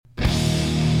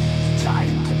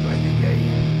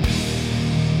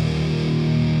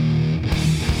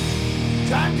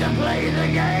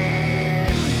again.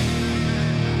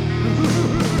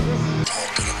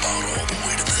 Talking about all the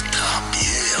way to the top,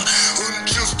 yeah.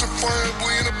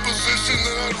 Unjustifiably in a position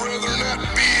that I'd rather not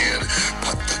be in.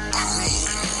 But the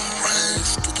cream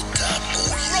rise to the top,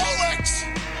 oh yeah. Rolex!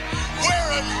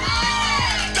 Wear it!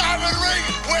 Diamond ring!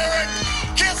 Wear it!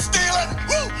 Kiss stealing!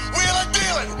 Woo! Wheeling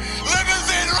dealing!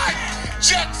 Limousine right!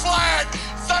 Jet flying!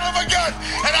 Son of a gun!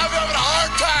 And I'm having a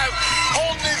hard time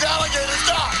holding these alligators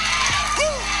down!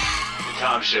 Woo! The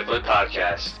Tom Shiflett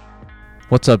Podcast.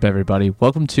 What's up, everybody?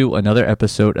 Welcome to another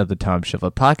episode of the Tom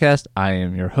Shiflett Podcast. I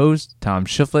am your host, Tom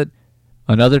Shiflett.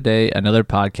 Another day, another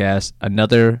podcast,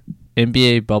 another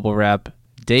NBA bubble wrap.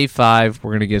 Day 5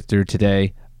 we're going to get through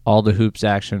today. All the hoops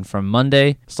action from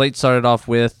Monday. Slate started off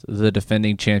with the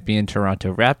defending champion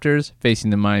Toronto Raptors facing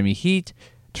the Miami Heat.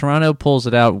 Toronto pulls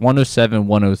it out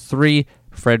 107-103.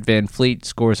 Fred VanVleet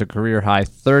scores a career-high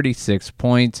 36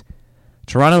 points.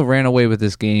 Toronto ran away with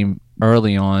this game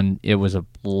early on. It was a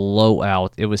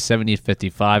blowout. It was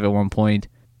 70-55 at one point.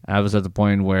 I was at the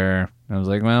point where I was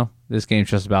like, well, this game's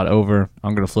just about over.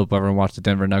 I'm going to flip over and watch the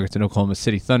Denver Nuggets and Oklahoma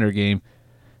City Thunder game.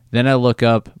 Then I look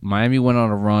up. Miami went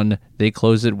on a run. They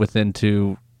closed it within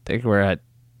within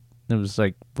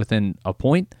a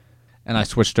point. And I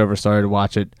switched over, started to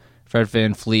watch it. Fred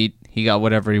VanVleet, he got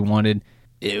whatever he wanted.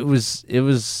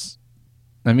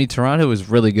 Toronto was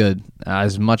really good.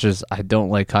 As much as I don't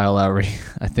like Kyle Lowry,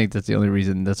 I think that's the only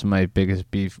reason. That's my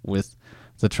biggest beef with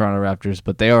the Toronto Raptors.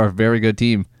 But they are a very good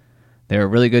team. They were a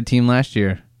really good team last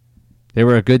year. They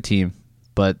were a good team,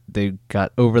 but they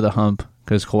got over the hump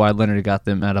because Kawhi Leonard got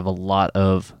them out of a lot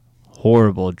of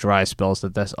horrible dry spells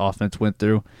that this offense went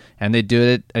through. And they did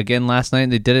it again last night,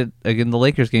 and they did it again in the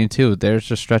Lakers game too. There's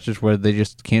just stretches where they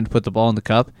just can't put the ball in the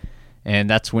cup. And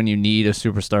that's when you need a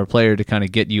superstar player to kind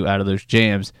of get you out of those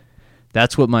jams.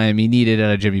 That's what Miami needed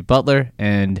out of Jimmy Butler.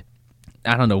 And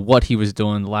I don't know what he was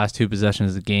doing the last 2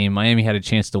 possessions of the game. Miami had a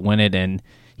chance to win it, and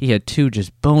he had 2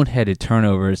 just boneheaded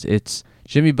turnovers. It's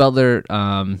Jimmy Butler.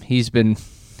 He's been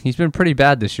pretty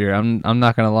bad this year. I'm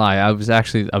not gonna lie. I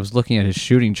was looking at his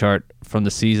shooting chart from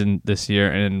the season this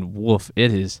year, and woof,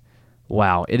 it is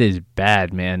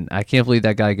bad, man. I can't believe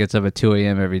that guy gets up at 2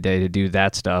 a.m. every day to do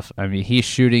that stuff. I mean, he's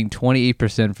shooting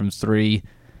 28% from 3.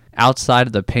 Outside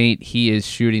of the paint, he is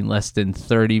shooting less than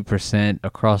 30%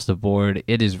 across the board.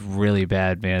 It is really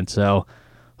bad, man. So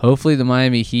hopefully the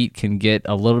Miami Heat can get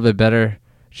a little bit better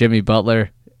Jimmy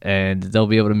Butler, and they'll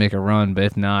be able to make a run. But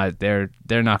if not, they're not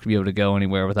going to be able to go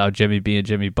anywhere without Jimmy being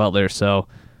Jimmy Butler. So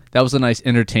that was a nice,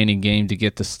 entertaining game to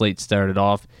get the slate started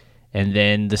off. And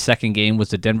then the second game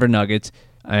was the Denver Nuggets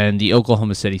and the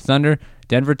Oklahoma City Thunder.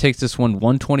 Denver takes this one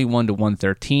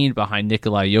 121-113 behind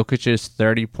Nikola Jokic's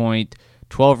 30-point,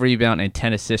 12-rebound, and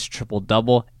 10-assist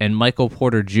triple-double. And Michael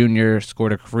Porter Jr.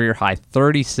 scored a career-high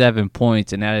 37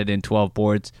 points and added in 12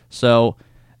 boards. So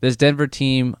this Denver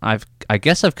team, I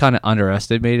guess I've kind of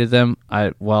underestimated them.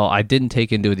 I didn't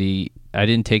take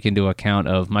into account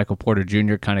of Michael Porter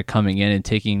Jr. kind of coming in and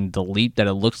taking the leap that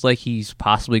it looks like he's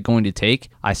possibly going to take.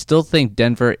 I still think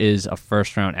Denver is a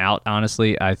first round out,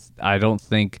 honestly. I don't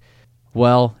think,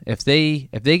 well, if they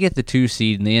get the 2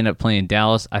 seed and they end up playing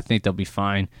Dallas, I think they'll be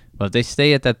fine. But if they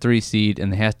stay at that 3 seed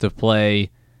and they have to play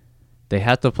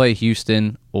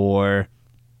Houston, or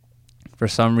for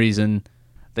some reason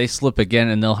they slip again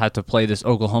and they'll have to play this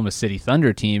Oklahoma City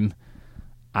Thunder team,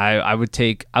 I would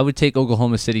take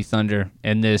Oklahoma City Thunder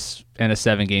in a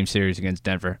 7-game series against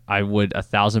Denver. I would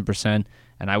 1,000%,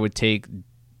 and I would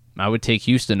take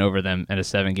Houston over them in a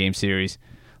 7-game series.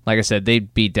 Like I said, they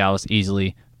beat Dallas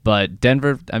easily, but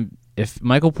Denver, if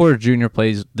Michael Porter Jr.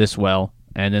 plays this well,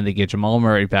 and then they get Jamal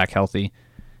Murray back healthy,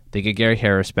 they get Gary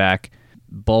Harris back,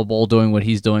 Bol doing what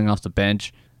he's doing off the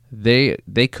bench, they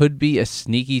could be a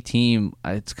sneaky team.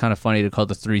 It's kind of funny to call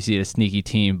the 3 seed a sneaky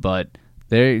team, but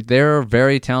they're a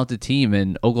very talented team.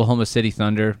 And Oklahoma City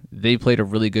Thunder, they played a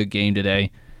really good game today.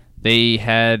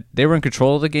 They were in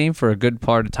control of the game for a good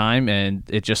part of time, and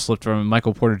it just slipped from them.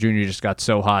 Michael Porter Jr. just got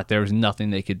so hot. There was nothing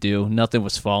they could do. Nothing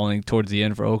was falling towards the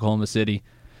end for Oklahoma City.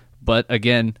 But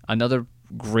again, another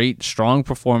great, strong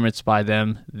performance by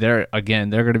them. They're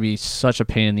going to be such a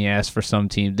pain in the ass for some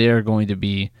team. They're going to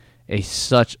be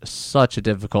such a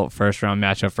difficult first-round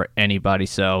matchup for anybody.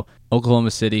 So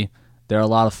Oklahoma City, they're a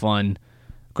lot of fun.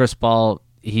 Chris Paul,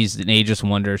 he's an ageless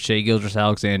wonder. Shai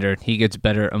Gilgeous-Alexander, he gets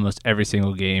better almost every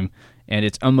single game, and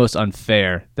it's almost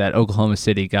unfair that Oklahoma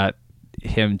City got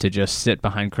him to just sit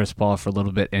behind Chris Paul for a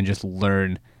little bit and just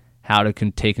learn how to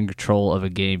take control of a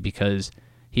game, because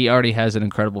he already has an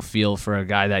incredible feel for a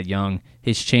guy that young.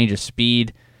 His change of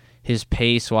speed, his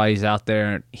pace while he's out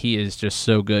there, he is just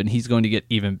so good, and he's going to get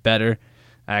even better.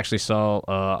 I actually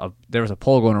saw there was a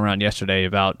poll going around yesterday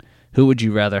about who would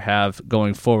you rather have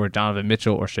going forward, Donovan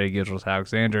Mitchell or Shai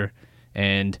Gilgeous-Alexander,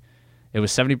 and it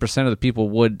was 70% of the people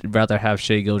would rather have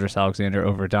Shai Gilgeous-Alexander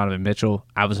over Donovan Mitchell.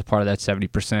 I was a part of that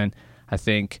 70%. I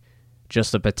think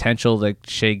just the potential that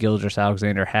Shai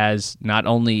Gilgeous-Alexander has, not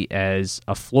only as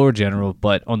a floor general,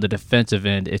 but on the defensive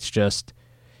end,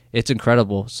 it's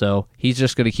incredible. So he's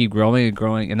just going to keep growing and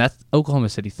growing. And that's Oklahoma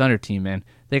City Thunder team, man.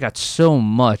 They got so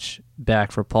much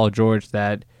back for Paul George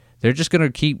that they're just going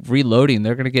to keep reloading.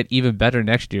 They're going to get even better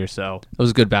next year. So it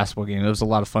was a good basketball game. It was a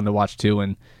lot of fun to watch, too.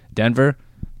 And Denver,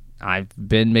 I've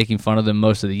been making fun of them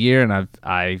most of the year, and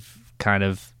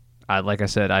like I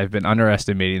said, I've been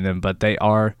underestimating them, but they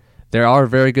are a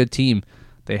very good team.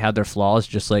 They have their flaws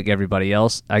just like everybody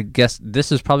else. I guess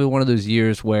this is probably one of those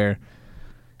years where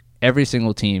every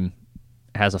single team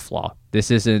has a flaw. This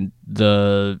isn't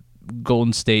the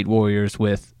Golden State Warriors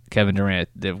with Kevin Durant,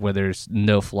 where there's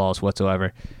no flaws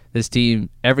whatsoever. This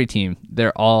team, every team,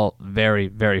 they're all very,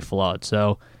 very flawed.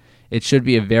 So it should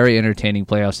be a very entertaining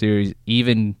playoff series,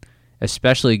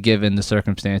 especially given the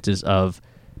circumstances of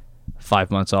 5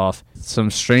 months off.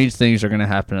 Some strange things are going to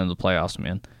happen in the playoffs,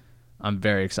 man. I'm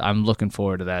very excited. I'm looking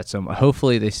forward to that. So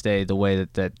hopefully they stay the way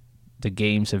that the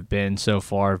games have been so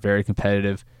far, very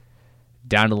competitive,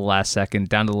 down to the last second,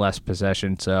 down to the last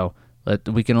possession. So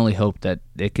we can only hope that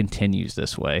it continues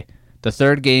this way. The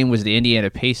third game was the Indiana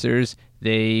Pacers.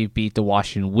 They beat the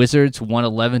Washington Wizards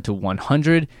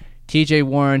 111-100. TJ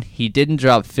Warren, he didn't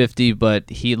drop 50, but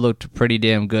he looked pretty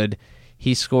damn good.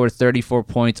 He scored 34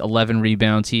 points, 11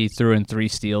 rebounds. He threw in 3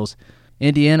 steals.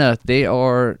 Indiana,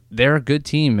 they're a good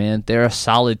team, man. They're a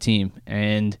solid team.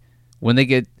 And when they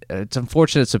get, it's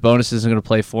unfortunate Sabonis isn't going to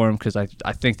play for him, because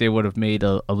I think they would have made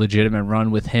a legitimate run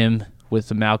with him,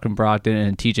 with Malcolm Brogdon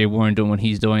and TJ Warren doing what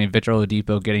he's doing, and Victor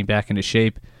Oladipo getting back into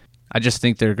shape. I just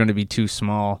think they're going to be too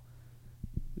small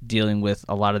dealing with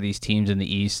a lot of these teams in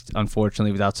the East,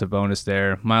 unfortunately, without Sabonis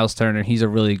there. Miles Turner, he's a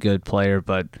really good player,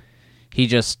 but he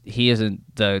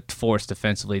isn't the force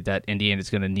defensively that Indiana's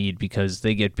going to need, because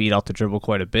they get beat off the dribble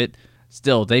quite a bit.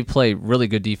 Still, they play really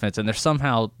good defense, and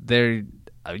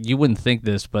you wouldn't think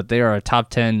this, but they are a top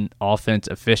 10 offense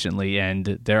efficiently,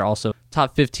 and they're also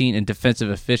top 15 in defensive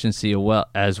efficiency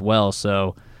as well.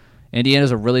 So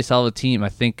Indiana's a really solid team. I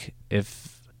think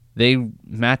if they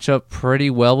match up pretty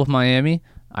well with Miami,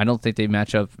 I don't think they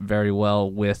match up very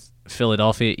well with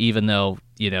Philadelphia, even though,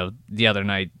 the other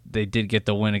night they did get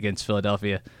the win against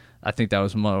Philadelphia. I think that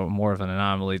was more of an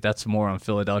anomaly. That's more on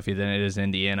Philadelphia than it is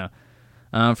Indiana.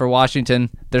 For Washington,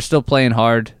 they're still playing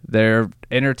hard. They're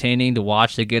entertaining to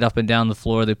watch. They get up and down the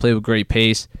floor. They play with great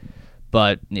pace.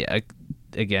 But, yeah,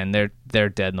 again, they're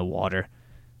dead in the water.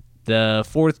 The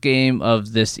fourth game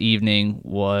of this evening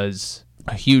was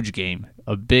a huge game,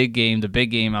 a big game, the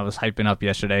big game I was hyping up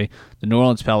yesterday. The New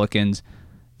Orleans Pelicans,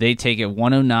 they take it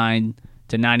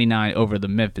 109-99 over the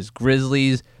Memphis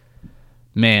Grizzlies.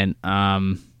 Man,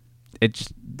 the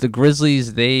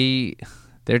Grizzlies,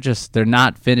 they're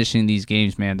not finishing these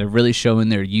games, man. They're really showing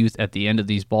their youth at the end of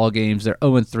these ball games. They're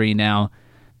 0-3 now.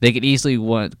 They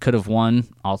could have won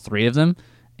all 3 of them.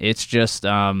 It's just,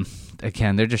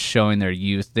 again, they're just showing their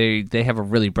youth. They have a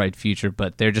really bright future,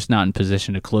 but they're just not in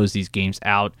position to close these games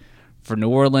out. For New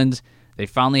Orleans, they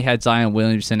finally had Zion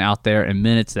Williamson out there in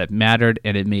minutes that mattered,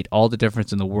 and it made all the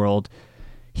difference in the world.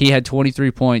 He had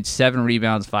 23 points, 7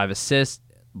 rebounds, 5 assists.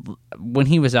 When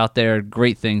he was out there,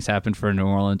 great things happened for New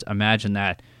Orleans. Imagine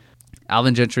that.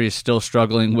 Alvin Gentry is still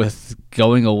struggling with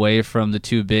going away from the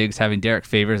 2 bigs, having Derek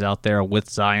Favors out there with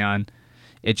Zion.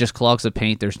 It just clogs the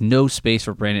paint. There's no space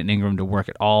for Brandon Ingram to work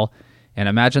at all. And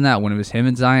imagine that, when it was him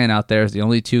and Zion out there as the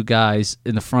only 2 guys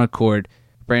in the front court,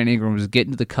 Brandon Ingram was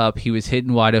getting to the cup. He was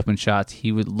hitting wide open shots.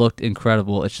 He looked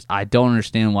incredible. I don't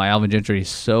understand why Alvin Gentry is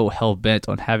so hell-bent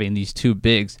on having these 2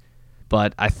 bigs.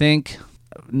 But I think,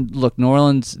 look, New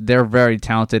Orleans, they're very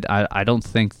talented. I don't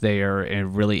think they are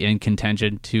really in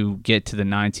contention to get to the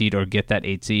 9 seed or get that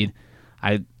 8 seed.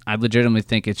 I legitimately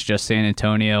think it's just San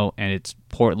Antonio and it's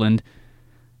Portland.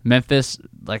 Memphis,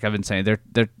 like I've been saying,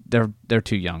 they're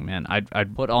too young, man.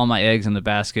 I'd put all my eggs in the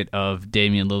basket of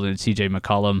Damian Lillard and CJ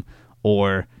McCollum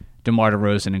or DeMar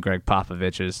DeRozan and Greg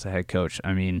Popovich as the head coach.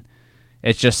 I mean,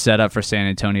 it's just set up for San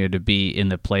Antonio to be in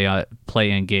the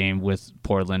play-in game with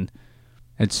Portland.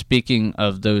 And speaking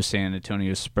of those San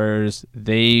Antonio Spurs,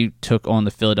 they took on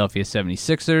the Philadelphia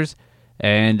 76ers,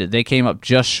 and they came up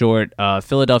just short.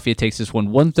 Philadelphia takes this one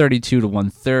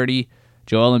 132-130.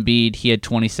 Joel Embiid, he had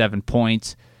 27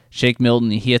 points. Shake Milton,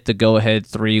 he hit the go-ahead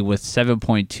 3 with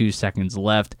 7.2 seconds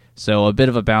left. So a bit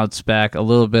of a bounce back, a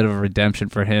little bit of a redemption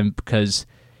for him, because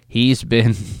he's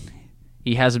been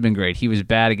He hasn't been great. He was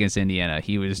bad against Indiana.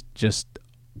 He was just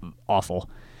awful.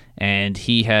 And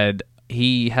he had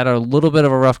a little bit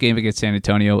of a rough game against San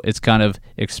Antonio. It's kind of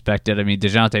expected. I mean,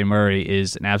 DeJounte Murray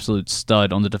is an absolute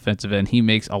stud on the defensive end. He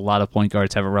makes a lot of point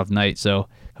guards have a rough night. So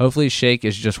hopefully Shake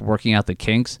is just working out the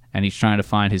kinks, and he's trying to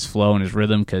find his flow and his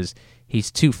rhythm, because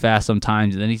he's too fast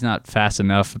sometimes, and then he's not fast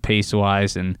enough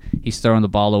pace-wise, and he's throwing the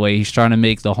ball away. He's trying to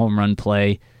make the home run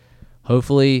play.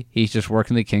 Hopefully, he's just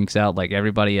working the kinks out like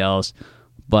everybody else.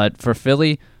 But for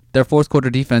Philly, their fourth quarter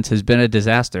defense has been a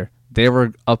disaster. They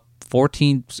were up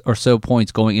 14 or so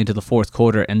points going into the fourth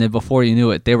quarter, and then before you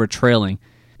knew it, they were trailing.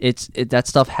 That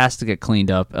stuff has to get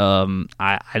cleaned up.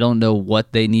 I don't know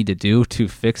what they need to do to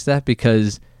fix that,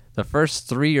 because the first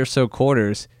 3 or so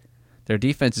quarters, their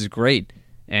defense is great,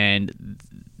 and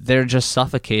they're just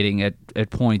suffocating at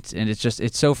points, and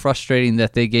it's so frustrating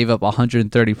that they gave up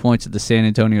 130 points at the San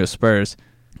Antonio Spurs.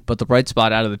 But the bright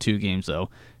spot out of the two games, though,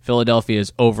 Philadelphia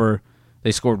is over.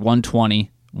 They scored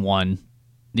 121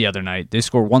 the other night. They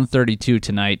scored 132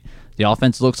 tonight. The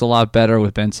offense looks a lot better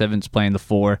with Ben Simmons playing the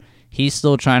 4. He's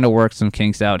still trying to work some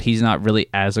kinks out. He's not really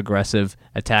as aggressive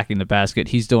attacking the basket.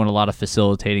 He's doing a lot of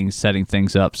facilitating, setting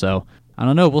things up. So I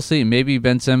don't know. We'll see. Maybe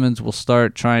Ben Simmons will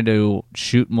start trying to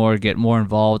shoot more, get more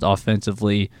involved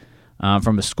offensively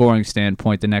from a scoring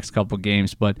standpoint the next couple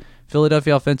games. But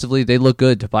Philadelphia offensively, they look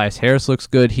good. Tobias Harris looks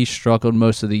good. He struggled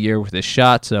most of the year with his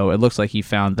shot, so it looks like he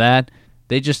found that.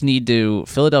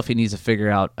 Philadelphia needs to figure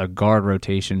out a guard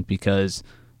rotation, because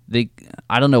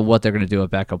I don't know what they're going to do at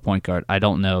backup point guard. I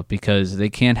don't know, because they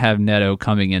can't have Neto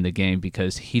coming in the game,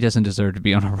 because he doesn't deserve to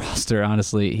be on a roster,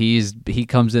 honestly. He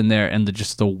comes in there and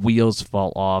the wheels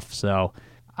fall off. So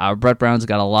Brett Brown's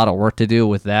got a lot of work to do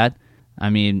with that. I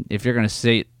mean, if you're going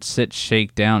to sit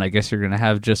Shake down, I guess you're going to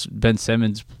have just Ben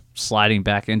Simmons sliding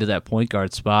back into that point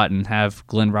guard spot and have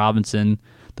Glenn Robinson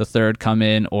the third come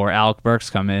in, or Alec Burks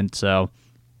come in. So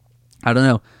I don't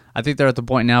know. I think they're at the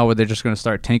point now where they're just going to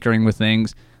start tinkering with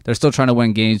things. They're still trying to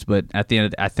win games, but at the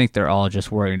end, I think they're all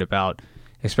just worried about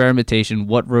experimentation,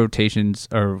 what rotations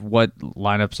or what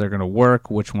lineups are going to work,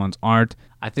 which ones aren't.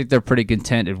 I think they're pretty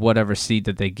content at whatever seed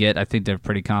that they get. I think they're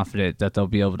pretty confident that they'll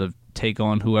be able to take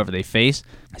on whoever they face.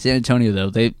 San Antonio, though,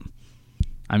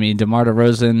 DeMar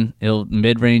DeRozan, he'll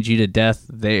mid-range you to death.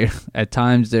 At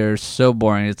times, they're so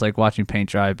boring. It's like watching paint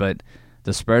dry, but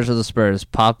the Spurs are the Spurs.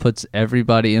 Pop puts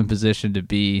everybody in position to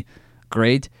be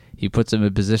great. He puts them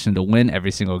in position to win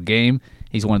every single game.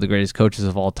 He's one of the greatest coaches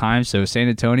of all time. So San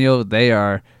Antonio, they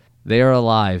are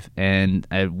alive. And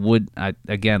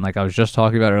again, like I was just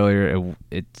talking about earlier,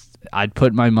 I'd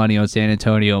put my money on San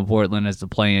Antonio and Portland as the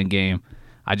play-in game.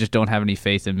 I just don't have any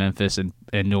faith in Memphis and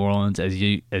New Orleans,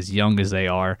 as young as they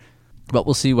are. But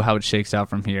we'll see how it shakes out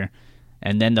from here.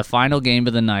 And then the final game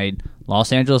of the night,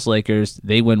 Los Angeles Lakers,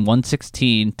 they win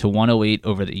 116-108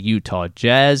 over the Utah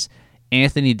Jazz.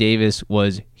 Anthony Davis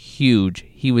was huge.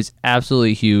 He was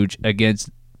absolutely huge against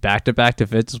back-to-back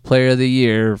Defensive Player of the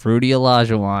Year, Rudy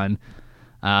Olajuwon.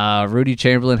 Rudy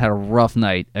Chamberlain had a rough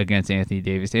night against Anthony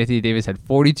Davis. Anthony Davis had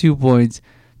 42 points,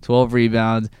 12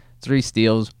 rebounds, 3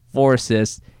 steals, 4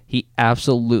 assists. He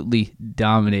absolutely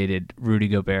dominated Rudy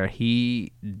Gobert.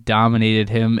 He dominated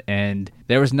him, and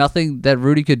there was nothing that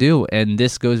Rudy could do. And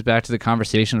this goes back to the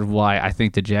conversation of why I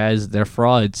think the Jazz, they're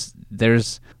frauds.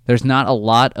 There's not a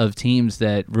lot of teams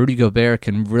that Rudy Gobert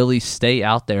can really stay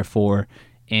out there for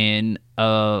in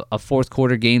a fourth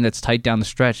quarter game that's tight down the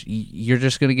stretch. You're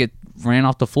just going to get ran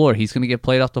off the floor. He's going to get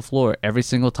played off the floor every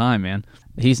single time, man.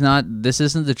 This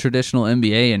isn't the traditional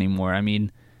NBA anymore. I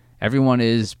mean, everyone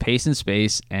is pace and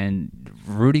space, and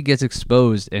Rudy gets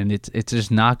exposed, and it's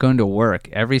just not going to work.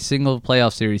 Every single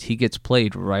playoff series, he gets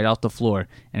played right off the floor,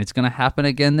 and it's going to happen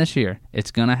again this year.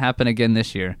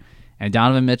 And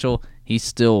Donovan Mitchell, he's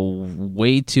still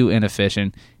way too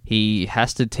inefficient. He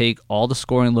has to take all the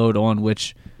scoring load on,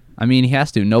 which, I mean, he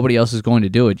has to. Nobody else is going to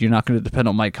do it. You're not going to depend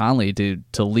on Mike Conley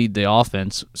to lead the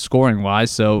offense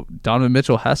scoring-wise. So Donovan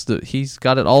Mitchell he's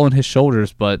got it all on his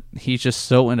shoulders, but he's just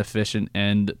so inefficient,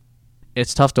 and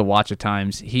it's tough to watch at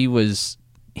times. He was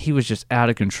just out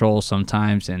of control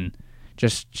sometimes and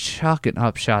just chucking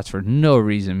up shots for no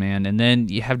reason, man. And then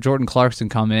you have Jordan Clarkson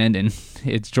come in, and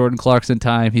it's Jordan Clarkson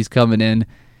time. He's coming in.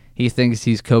 He thinks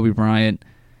he's Kobe Bryant.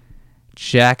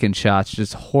 Jacking shots,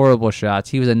 just horrible shots.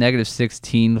 He was a negative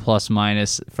 16 plus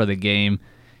minus for the game.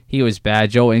 He was bad.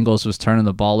 Joe Ingles was turning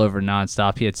the ball over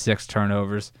nonstop. He had 6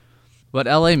 turnovers. But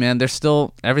LA, man,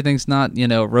 everything's not,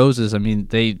 roses. I mean,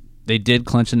 they did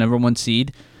clinch the number 1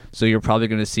 seed, so you're probably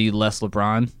going to see less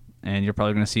LeBron, and you're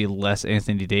probably going to see less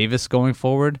Anthony Davis going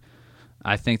forward.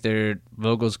 I think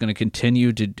Vogel's going to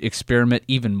continue to experiment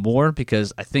even more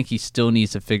because I think he still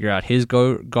needs to figure out his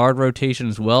guard rotation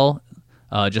as well,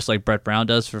 just like Brett Brown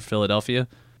does for Philadelphia.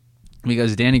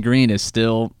 Because Danny Green is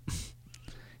still...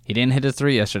 He didn't hit a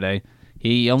 3 yesterday.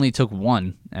 He only took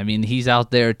 1. I mean, he's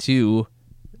out there to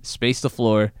space the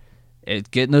floor,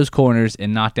 getting those corners,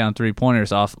 and knock down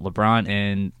 3-pointers off LeBron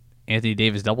and Anthony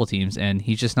Davis double teams, and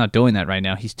he's just not doing that right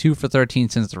now. He's 2 for 13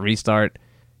 since the restart.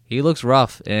 He looks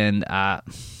rough, and I'm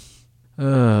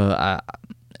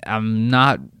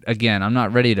not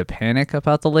ready to panic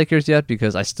about the Lakers yet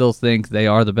because I still think they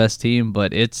are the best team,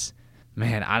 but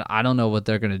I don't know what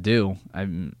they're going to do.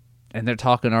 And they're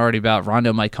talking already about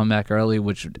Rondo might come back early,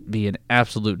 which would be an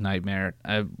absolute nightmare.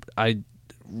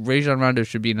 Rajon Rondo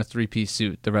should be in a 3-piece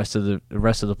suit the rest of the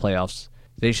playoffs.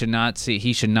 He should not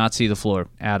see the floor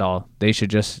at all. They should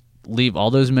just leave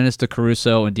all those minutes to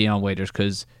Caruso and Dion Waiters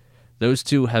because those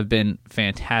two have been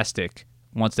fantastic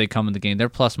once they come in the game. Their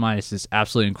plus-minus is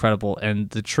absolutely incredible, and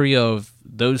the trio of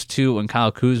those two and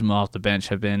Kyle Kuzma off the bench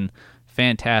have been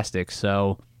fantastic.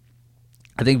 So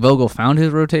I think Vogel found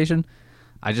his rotation.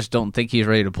 I just don't think he's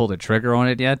ready to pull the trigger on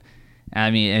it yet. I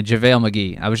mean, and JaVale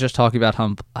McGee, I was just talking about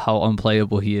how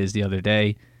unplayable he is the other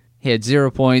day. He had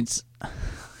 0 points.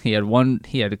 He had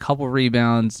a couple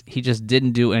rebounds. He just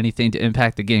didn't do anything to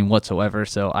impact the game whatsoever.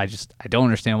 So I don't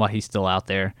understand why he's still out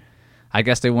there. I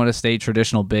guess they want to stay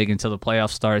traditional big until the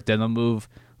playoffs start. Then they'll move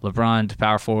LeBron to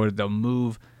power forward. They'll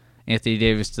move Anthony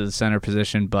Davis to the center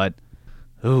position. But,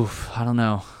 I don't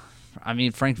know. I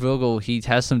mean, Frank Vogel, he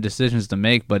has some decisions to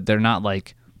make, but they're not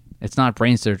like, it's not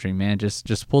brain surgery, man.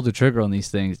 Just pull the trigger on these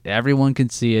things. Everyone can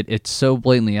see it. It's so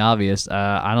blatantly obvious.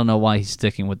 I don't know why he's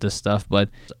sticking with this stuff, but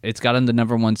it's got him the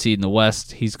number 1 seed in the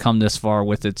West. He's come this far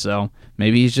with it, so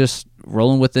maybe he's just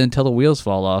rolling with it until the wheels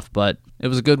fall off. But it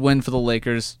was a good win for the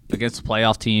Lakers against a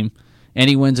playoff team.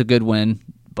 Any win's a good win,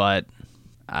 but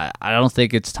I don't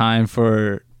think it's time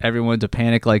for everyone to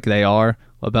panic like they are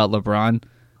about LeBron.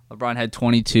 LeBron had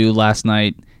 22 last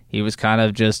night. He was kind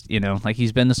of just, like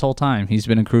he's been this whole time. He's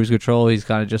been in cruise control. He's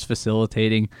kind of just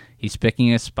facilitating. He's picking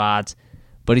his spots,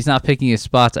 but he's not picking his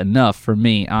spots enough for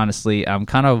me, honestly. I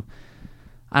don't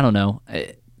know.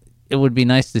 It would be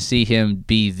nice to see him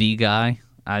be the guy.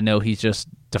 I know he's just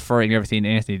deferring everything to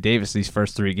Anthony Davis these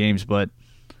first 3 games, but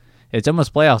it's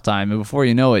almost playoff time, and before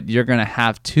you know it, you're going to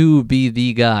have to be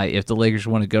the guy if the Lakers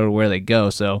want to go to where they go.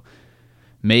 So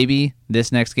maybe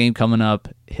this next game coming up,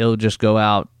 he'll just go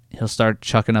out. He'll start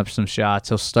chucking up some shots.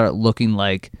 He'll start looking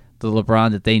like the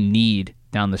LeBron that they need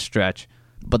down the stretch.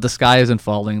 But the sky isn't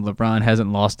falling. LeBron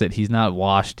hasn't lost it. He's not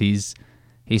washed. He's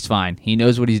fine. He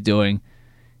knows what he's doing.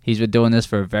 He's been doing this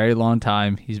for a very long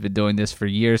time. He's been doing this for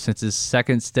years, since his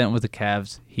second stint with the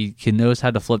Cavs. He knows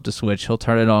how to flip the switch. He'll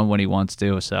turn it on when he wants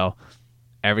to. So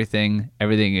everything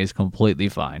is completely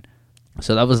fine.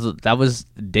 So that was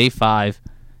day 5.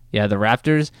 Yeah, the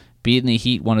Raptors beating the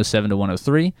Heat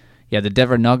 107-103. Yeah, the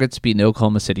Denver Nuggets beat the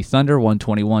Oklahoma City Thunder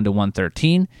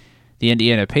 121-113. The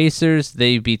Indiana Pacers,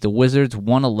 they beat the Wizards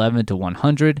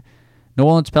 111-100. New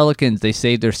Orleans Pelicans, they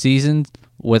saved their season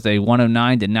with a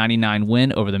 109-99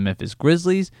 win over the Memphis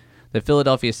Grizzlies. The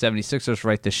Philadelphia 76ers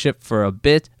right the ship for a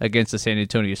bit against the San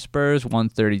Antonio Spurs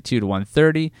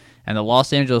 132-130. And the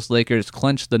Los Angeles Lakers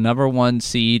clinched the number 1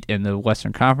 seed in the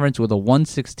Western Conference with a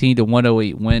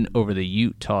 116-108 win over the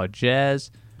Utah Jazz.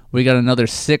 We got another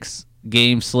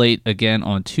 6-game slate again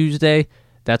on Tuesday.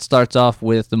 That starts off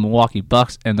with the Milwaukee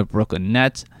Bucks and the Brooklyn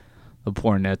Nets. The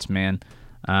poor Nets, man.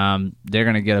 They're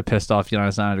going to get a pissed off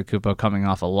Giannis Antetokounmpo coming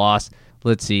off a loss.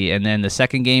 Let's see. And then the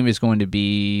second game is going to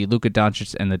be Luka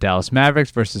Doncic and the Dallas Mavericks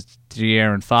versus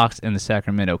De'Aaron Fox and the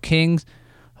Sacramento Kings,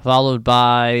 followed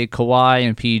by Kawhi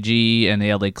and PG and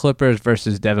the LA Clippers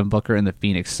versus Devin Booker and the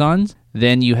Phoenix Suns.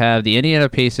 Then you have the Indiana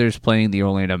Pacers playing the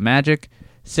Orlando Magic.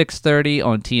 6:30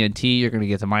 on TNT, you're going to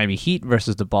get the Miami Heat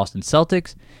versus the Boston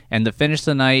Celtics. And to finish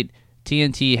the night,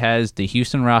 TNT has the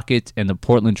Houston Rockets and the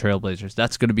Portland Trailblazers.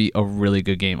 That's going to be a really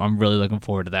good game. I'm really looking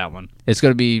forward to that one. It's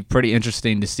going to be pretty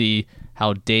interesting to see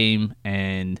how Dame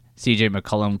and CJ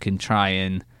McCollum can try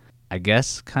and, I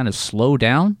guess, kind of slow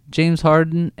down James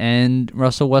Harden and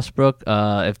Russell Westbrook.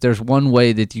 If there's one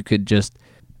way that you could just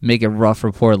make it rough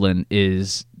for Portland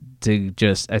is to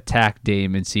just attack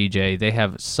Dame and CJ. They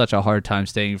have such a hard time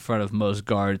staying in front of most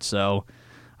guards. So,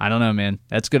 I don't know, man.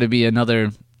 That's going to be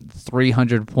another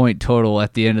 300-point total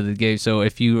at the end of the game. So,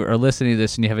 if you are listening to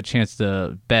this and you have a chance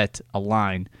to bet a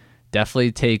line,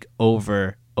 definitely take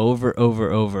over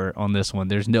on this one.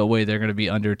 There's no way they're going to be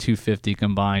under 250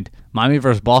 combined. Miami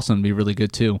versus Boston would be really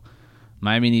good, too.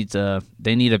 Miami need a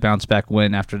bounce-back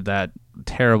win after that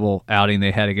terrible outing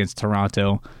they had against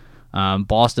Toronto.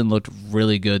 Boston looked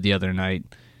really good the other night.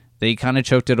 They kind of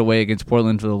choked it away against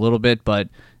Portland for a little bit, but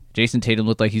Jason Tatum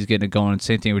looked like he's getting it going.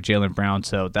 Same thing with Jaylen Brown,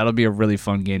 so that'll be a really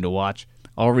fun game to watch.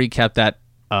 I'll recap that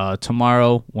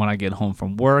tomorrow when I get home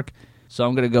from work. So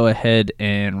I'm going to go ahead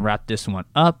and wrap this one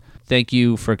up. Thank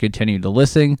you for continuing to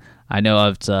listen. I know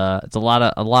it's a lot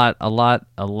of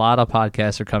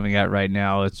podcasts are coming out right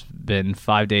now. It's been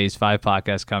 5 days, 5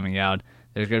 podcasts coming out.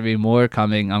 There's going to be more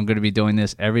coming. I'm going to be doing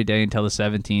this every day until the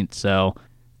 17th. So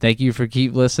thank you for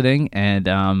keep listening, and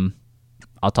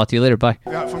I'll talk to you later. Bye.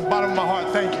 Yeah, from the bottom of my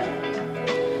heart, thank you.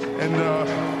 And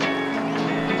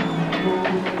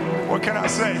what can I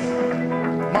say?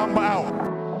 Mamba out.